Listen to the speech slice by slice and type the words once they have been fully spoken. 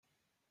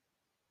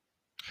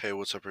Hey,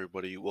 what's up,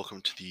 everybody?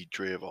 Welcome to the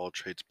Dre of All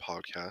Trades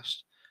podcast.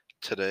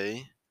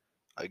 Today,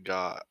 I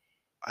got,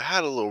 I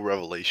had a little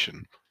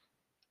revelation,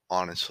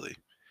 honestly.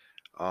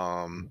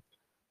 Um,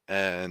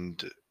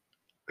 and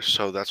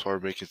so that's why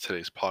we're making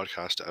today's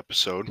podcast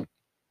episode.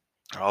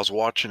 I was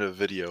watching a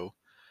video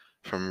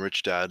from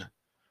Rich Dad,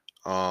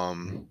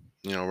 Robert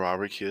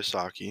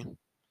Kiyosaki,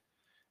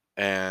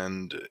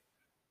 and,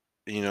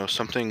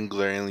 something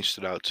glaringly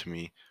stood out to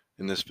me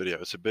in this video.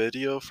 It's a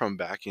video from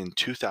back in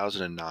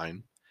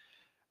 2009,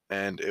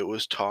 and it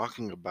was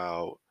talking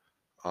about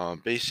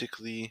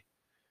basically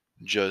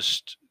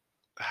just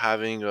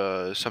having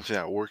something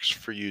that works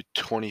for you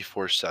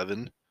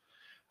 24/7.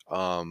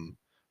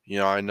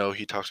 I know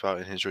he talks about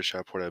in his Rich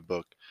Dad Poor Dad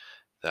book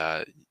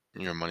that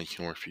your money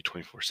can work for you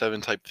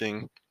 24/7 type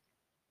thing.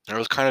 There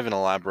was kind of an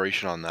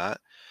elaboration on that,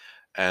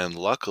 and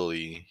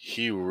luckily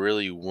he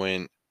really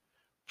went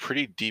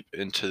pretty deep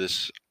into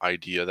this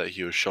idea that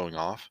he was showing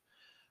off.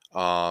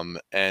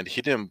 And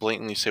he didn't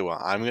blatantly say what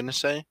I'm gonna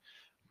say,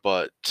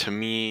 but to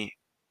me,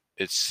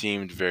 it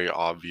seemed very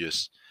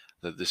obvious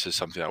that this is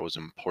something that was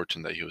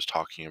important that he was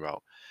talking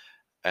about.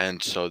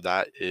 And so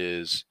that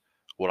is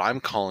what I'm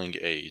calling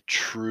a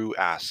true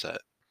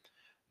asset.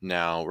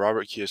 Now,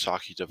 Robert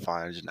Kiyosaki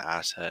defines an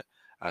asset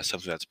as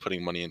something that's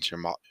putting money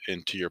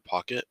into your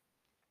pocket.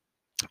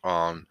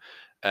 Um,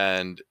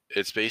 and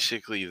it's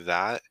basically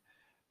that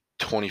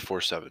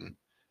 24/7,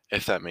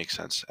 if that makes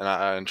sense.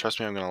 And trust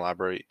me, I'm going to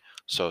elaborate.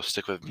 So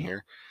stick with me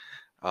here.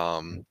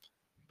 Um,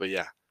 but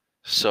yeah,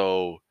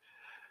 so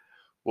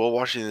while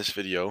watching this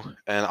video,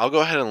 and I'll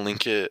go ahead and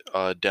link it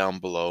down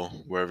below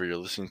wherever you're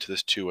listening to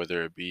this to,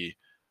 whether it be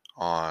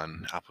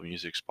on Apple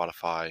Music,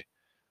 Spotify,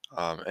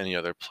 any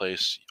other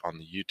place on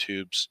the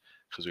YouTubes,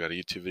 because we got a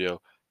YouTube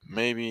video.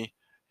 Maybe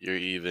you're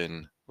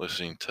even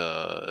listening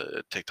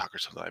to TikTok or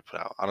something I put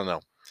out. I don't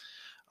know.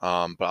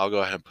 But I'll go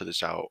ahead and put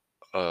this out,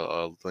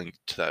 a link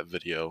to that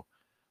video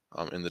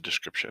in the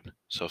description.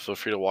 So feel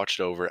free to watch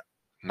it over.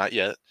 Not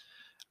yet,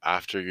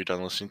 after you're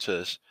done listening to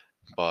this,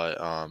 but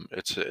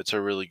it's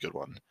a really good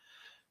one.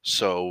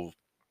 So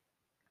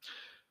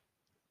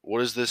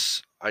what is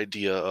this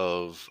idea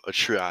of a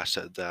true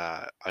asset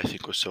that I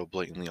think was so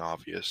blatantly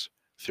obvious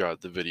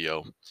throughout the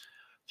video?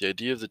 The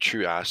idea of the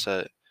true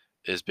asset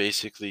is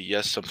basically,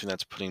 yes, something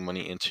that's putting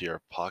money into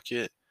your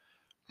pocket,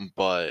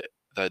 but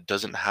that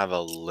doesn't have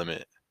a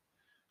limit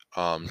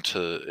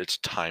to its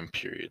time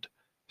period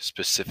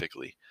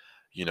specifically.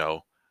 You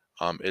know,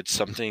 it's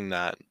something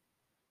that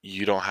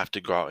you don't have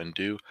to go out and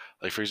do.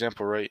 Like, for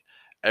example, right?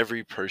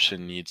 Every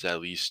person needs at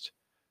least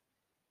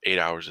 8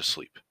 hours of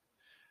sleep.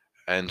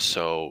 And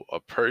so a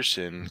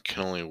person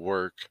can only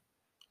work,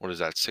 what is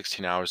that,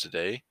 16 hours a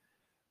day?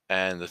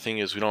 And the thing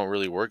is, we don't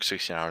really work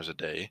 16 hours a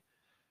day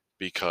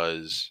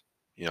because,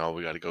 we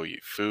got to go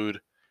eat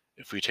food.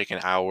 If we take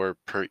an hour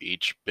per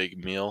each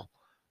big meal,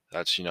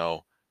 that's,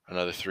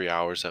 another 3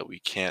 hours that we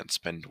can't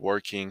spend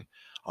working.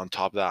 On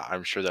top of that,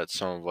 I'm sure that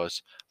some of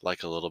us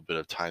like a little bit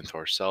of time to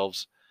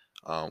ourselves,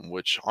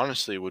 which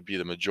honestly would be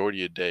the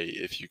majority of the day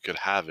if you could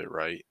have it,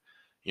 right?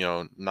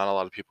 Not a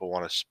lot of people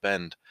want to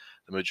spend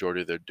the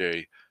majority of their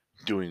day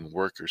doing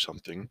work or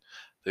something.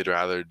 They'd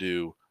rather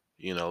do,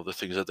 the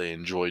things that they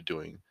enjoy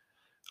doing.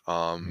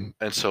 And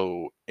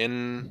so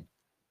in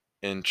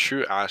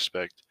true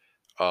aspect,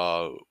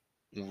 uh,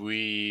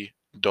 we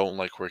don't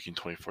like working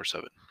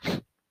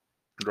 24/7,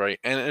 right?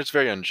 And it's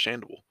very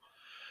understandable.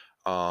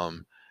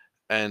 Um,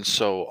 and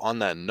so on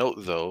that note,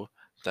 though,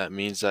 that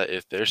means that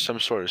if there's some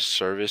sort of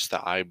service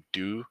that I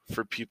do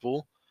for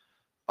people,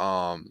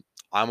 um,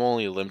 I'm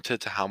only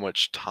limited to how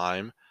much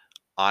time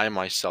I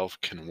myself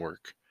can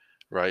work,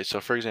 right?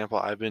 So, for example,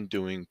 I've been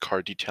doing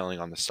car detailing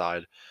on the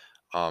side,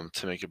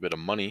 to make a bit of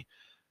money,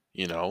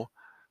 you know.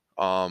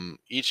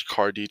 Each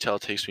car detail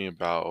takes me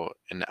about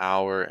an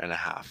hour and a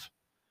half,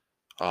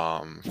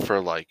 for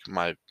like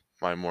my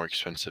more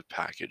expensive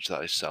package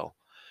that I sell.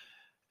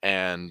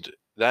 And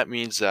that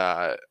means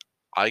that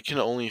I can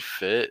only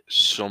fit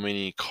so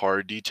many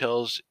car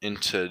details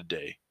into a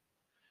day,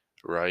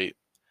 right?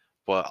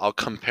 But I'll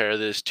compare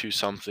this to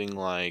something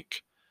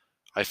like,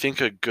 I think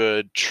a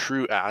good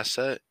true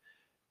asset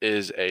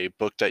is a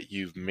book that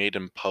you've made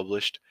and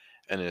published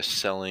and is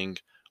selling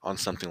on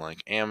something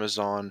like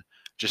Amazon,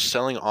 just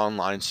selling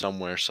online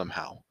somewhere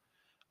somehow,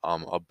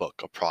 a book,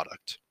 a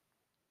product.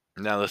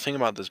 Now, the thing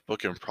about this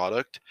book and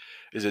product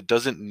is it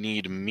doesn't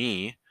need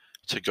me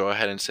to go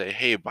ahead and say,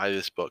 hey, buy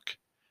this book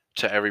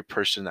to every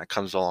person that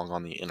comes along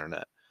on the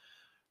internet.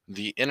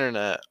 The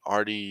internet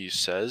already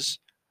says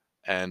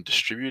and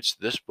distributes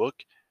this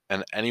book,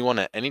 and anyone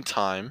at any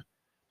time,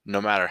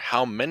 no matter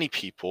how many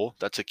people,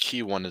 that's a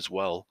key one as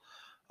well,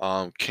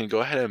 can go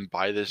ahead and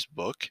buy this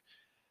book,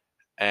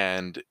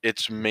 and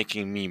it's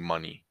making me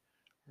money,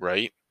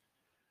 right?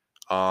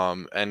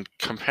 And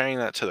comparing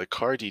that to the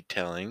car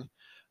detailing,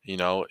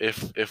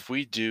 if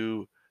we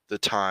do the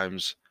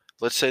times,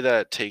 let's say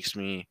that it takes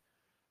me,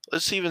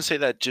 let's even say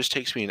that just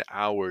takes me an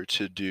hour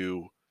to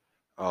do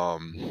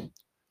um,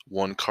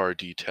 one car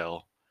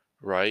detail,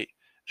 right?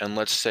 And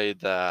let's say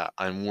that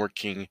I'm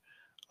working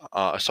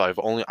So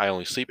I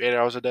only sleep 8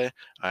 hours a day.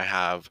 I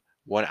have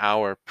 1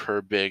 hour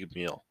per big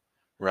meal,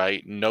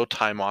 right? No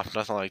time off,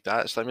 nothing like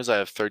that. So that means I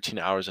have 13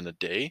 hours in a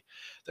day.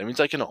 That means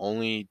I can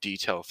only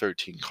detail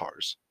 13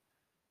 cars.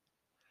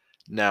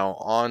 Now,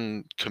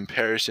 on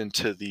comparison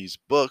to these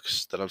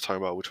books that I'm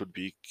talking about, which would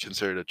be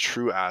considered a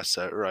true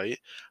asset, right?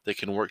 They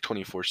can work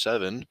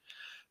 24/7.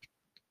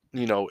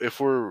 If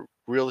we're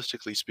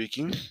realistically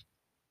speaking,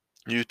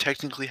 you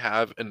technically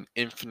have an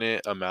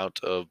infinite amount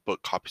of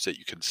book copies that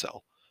you can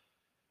sell.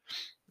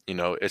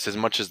 It's as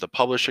much as the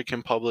publisher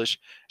can publish,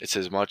 it's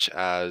as much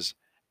as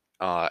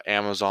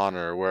Amazon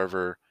or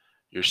wherever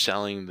you're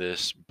selling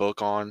this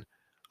book on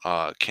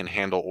can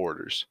handle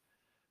orders.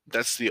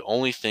 That's the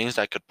only things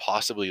that could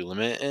possibly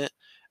limit it.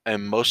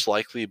 And most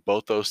likely,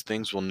 both those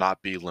things will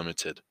not be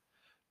limited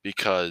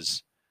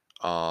because,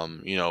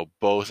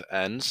 both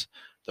ends,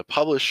 the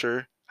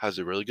publisher has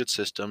a really good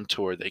system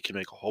to where they can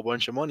make a whole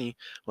bunch of money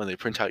when they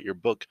print out your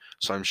book.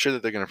 So I'm sure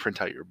that they're going to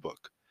print out your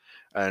book.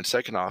 And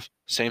second off,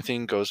 same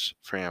thing goes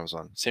for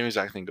Amazon. Same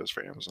exact thing goes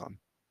for Amazon,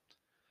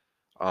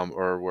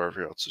 or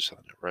wherever else is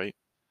selling it, right?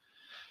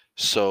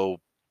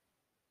 So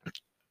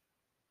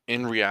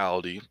in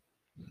reality,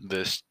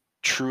 this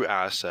true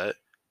asset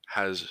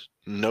has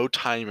no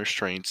time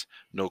restraints,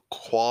 no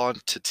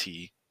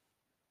quantity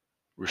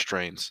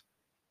restraints,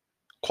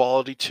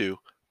 quality too,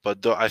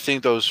 but I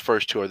think those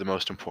first two are the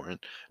most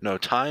important. No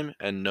time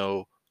and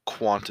no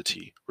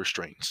quantity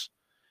restraints.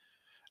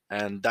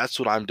 And that's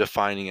what I'm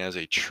defining as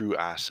a true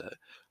asset.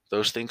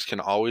 Those things can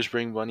always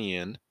bring money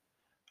in.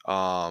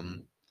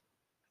 Um,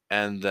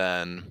 and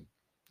then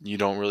you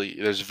don't really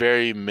there's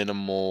very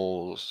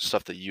minimal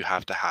stuff that you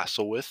have to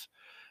hassle with,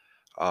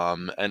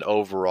 and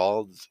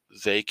overall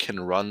they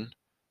can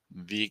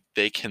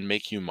they can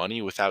make you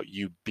money without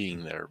you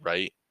being there,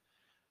 right?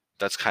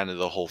 That's kind of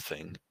the whole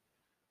thing.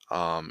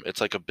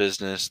 It's like a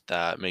business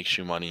that makes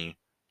you money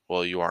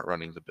while you aren't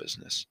running the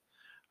business,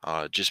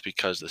 just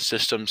because the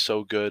system's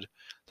so good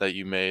that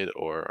you made,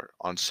 or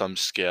on some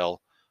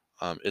scale,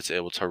 it's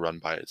able to run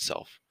by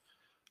itself.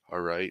 All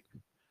right.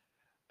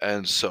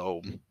 And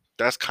so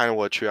that's kind of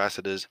what true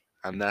asset is,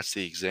 and that's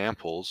the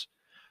examples.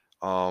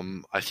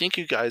 I think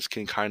you guys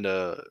can kind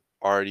of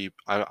already.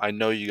 I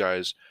know you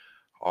guys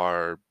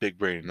are big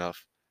brain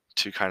enough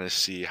to kind of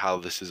see how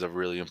this is a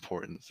really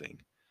important thing.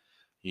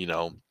 You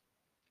know,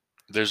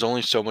 there's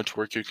only so much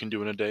work you can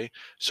do in a day,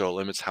 so it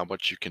limits how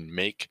much you can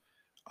make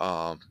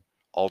um,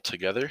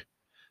 altogether.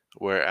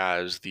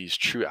 Whereas these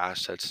true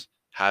assets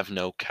have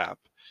no cap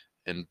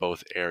in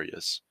both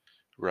areas,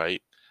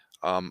 right?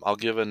 I'll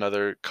give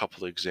another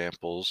couple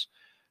examples.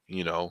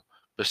 You know,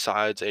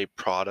 besides a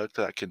product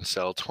that can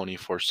sell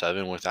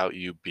 24/7 without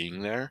you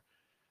being there,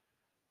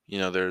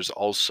 there's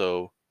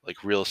also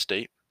like real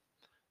estate.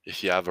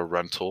 If you have a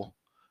rental,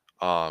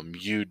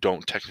 you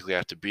don't technically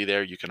have to be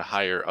there. You can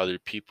hire other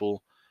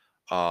people,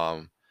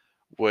 um,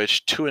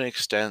 which to an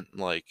extent,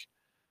 like,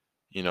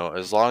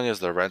 as long as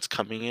the rent's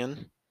coming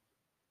in,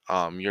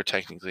 you're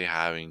technically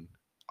having,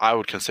 I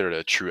would consider it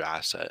a true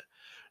asset.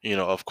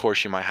 Of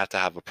course, you might have to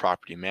have a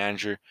property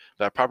manager.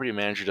 That property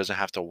manager doesn't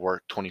have to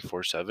work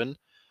 24/7.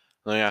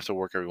 They only have to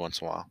work every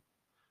once in a while.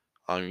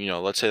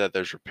 Let's say that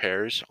there's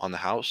repairs on the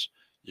house.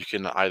 You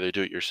can either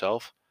do it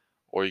yourself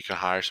or you can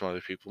hire some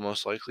other people,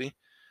 most likely.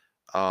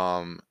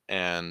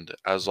 And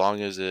as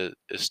long as it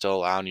is still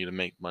allowing you to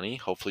make money,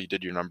 hopefully you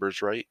did your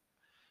numbers right,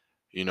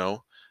 you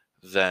know,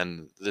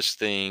 then this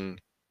thing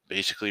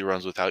basically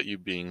runs without you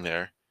being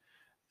there.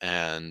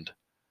 And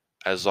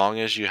as long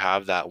as you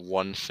have that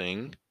one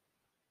thing,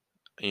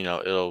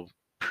 it'll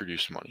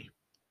produce money.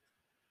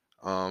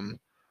 Um,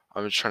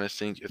 I'm just trying to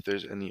think if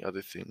there's any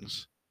other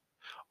things.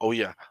 Oh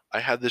yeah, I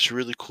had this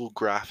really cool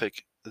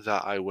graphic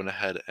that I went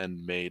ahead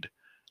and made.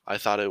 I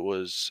thought it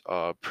was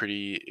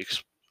pretty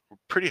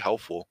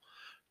helpful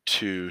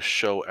to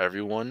show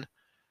everyone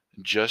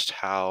just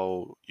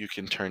how you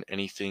can turn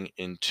anything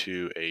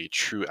into a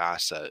true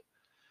asset.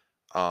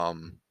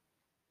 Um,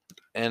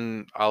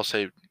 and I'll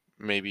say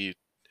maybe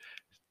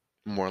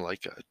more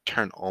like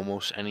turn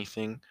almost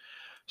anything.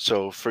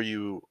 So for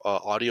you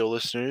audio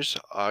listeners,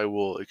 I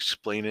will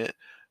explain it,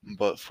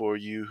 but for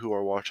you who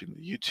are watching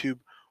the YouTube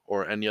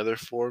or any other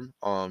form,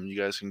 you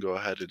guys can go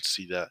ahead and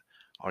see that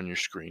on your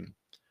screen.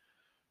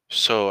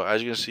 So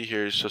as you can see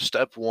here, so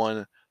step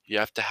one, you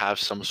have to have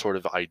some sort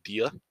of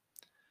idea,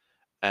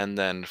 and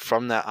then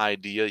from that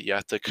idea, you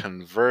have to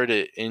convert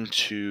it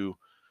into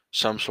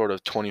some sort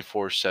of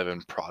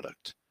 24/7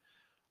 product.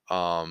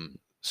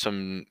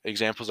 Some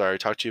examples I already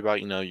talked to you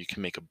about, you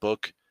can make a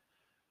book,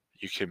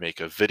 you can make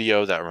a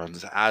video that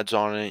runs ads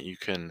on it. You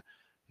can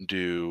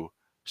do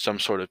some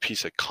sort of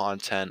piece of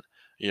content.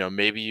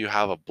 Maybe you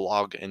have a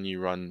blog and you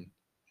run,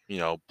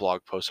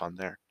 blog posts on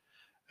there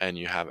and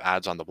you have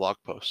ads on the blog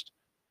post.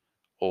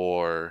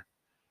 Or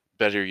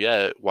better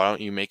yet, why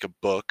don't you make a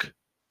book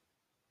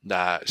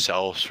that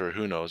sells for,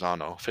 who knows, I don't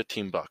know,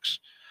 15 bucks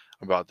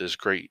about this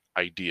great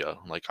idea.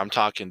 Like, I'm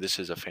talking, this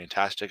is a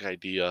fantastic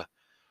idea.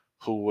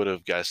 Who would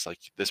have guessed, like,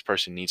 this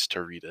person needs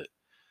to read it?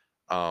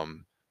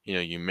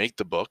 You make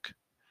the book,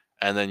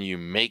 and then you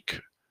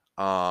make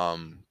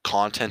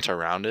content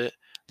around it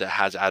that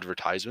has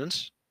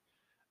advertisements,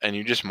 and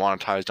you just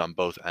monetized on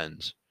both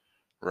ends,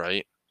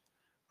 right?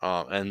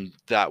 And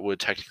that would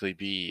technically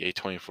be a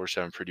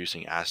 24/7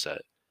 producing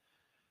asset.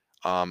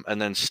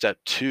 And then step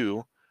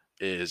two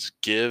is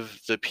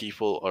give the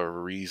people a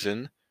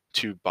reason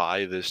to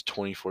buy this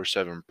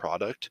 24/7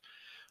 product.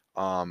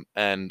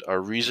 And a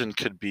reason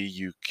could be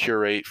you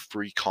curate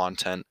free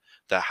content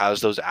that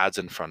has those ads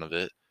in front of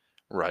it,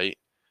 right?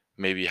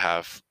 Maybe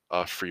have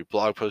a free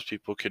blog post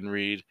people can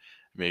read.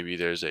 Maybe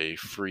there's a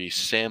free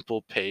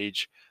sample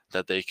page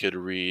that they could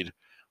read.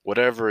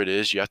 Whatever it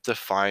is, you have to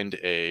find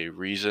a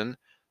reason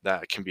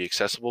that can be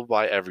accessible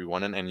by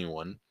everyone and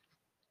anyone,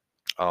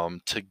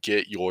 to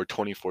get your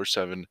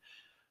 24/7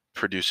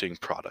 producing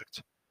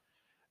product.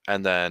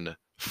 And then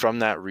from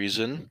that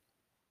reason,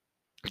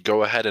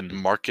 go ahead and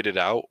market it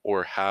out,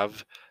 or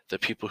have the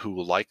people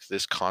who like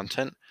this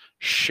content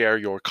share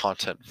your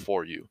content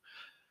for you.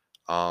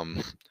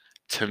 Um,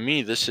 to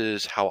me, this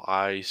is how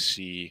I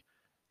see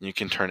you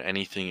can turn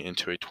anything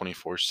into a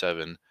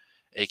 24/7,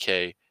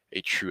 aka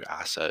a true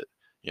asset.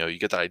 You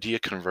get the idea,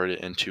 convert it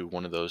into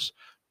one of those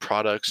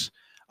products.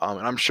 And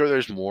I'm sure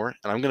there's more,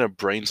 and I'm going to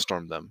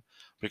brainstorm them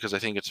because I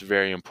think it's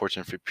very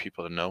important for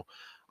people to know.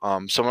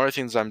 Some other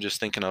things I'm just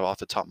thinking of off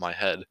the top of my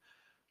head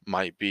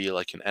might be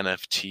like an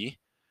NFT.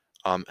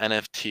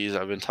 NFTs,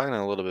 I've been talking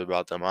a little bit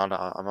about them. I'm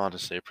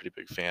honestly a pretty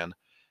big fan.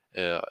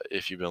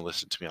 If you've been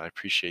listening to me, I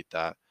appreciate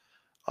that.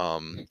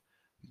 Um,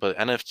 but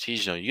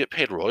NFTs, you get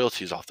paid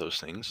royalties off those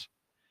things.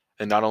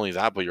 And not only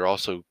that, but you're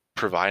also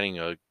providing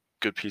a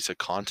good piece of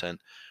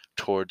content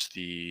towards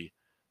the,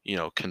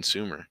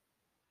 consumer.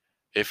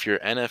 If your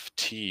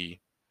NFT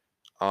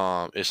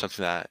is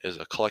something that is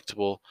a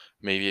collectible,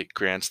 maybe it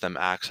grants them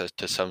access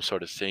to some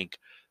sort of thing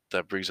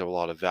that brings up a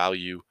lot of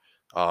value,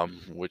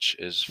 which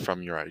is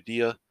from your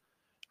idea,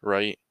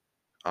 right?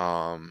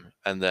 And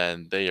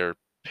then they are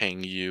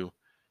paying you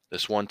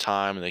this one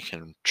time, and they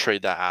can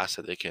trade that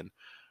asset, they can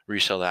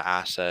resell that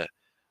asset,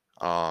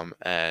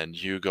 and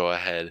you go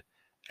ahead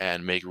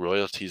and make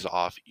royalties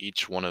off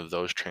each one of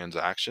those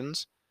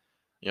transactions.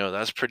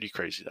 That's pretty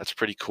crazy. That's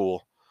pretty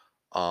cool.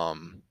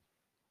 Um,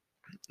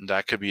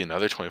 that could be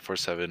another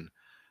 24/7.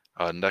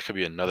 That could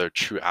be another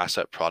true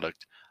asset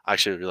product. I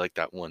actually really like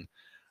that one.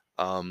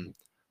 Um,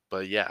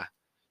 but yeah,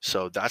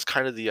 so that's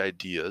kind of the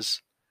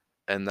ideas,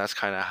 and that's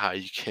kind of how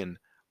you can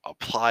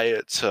apply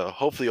it to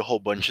hopefully a whole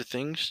bunch of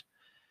things.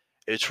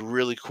 It's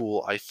really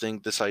cool. I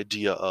think this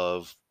idea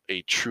of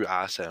a true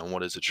asset and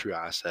what is a true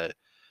asset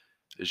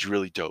is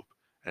really dope,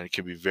 and it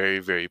can be very,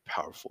 very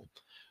powerful.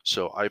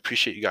 So I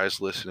appreciate you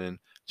guys listening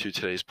to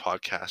today's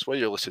podcast, whether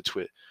you're listening to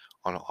it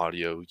on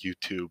audio,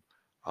 YouTube,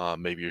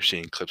 maybe you're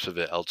seeing clips of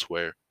it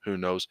elsewhere. Who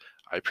knows?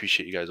 I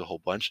appreciate you guys a whole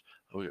bunch.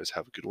 I hope you guys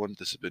have a good one.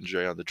 This has been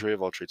Dre on the Dre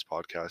of All Trades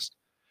podcast.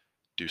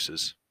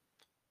 Deuces.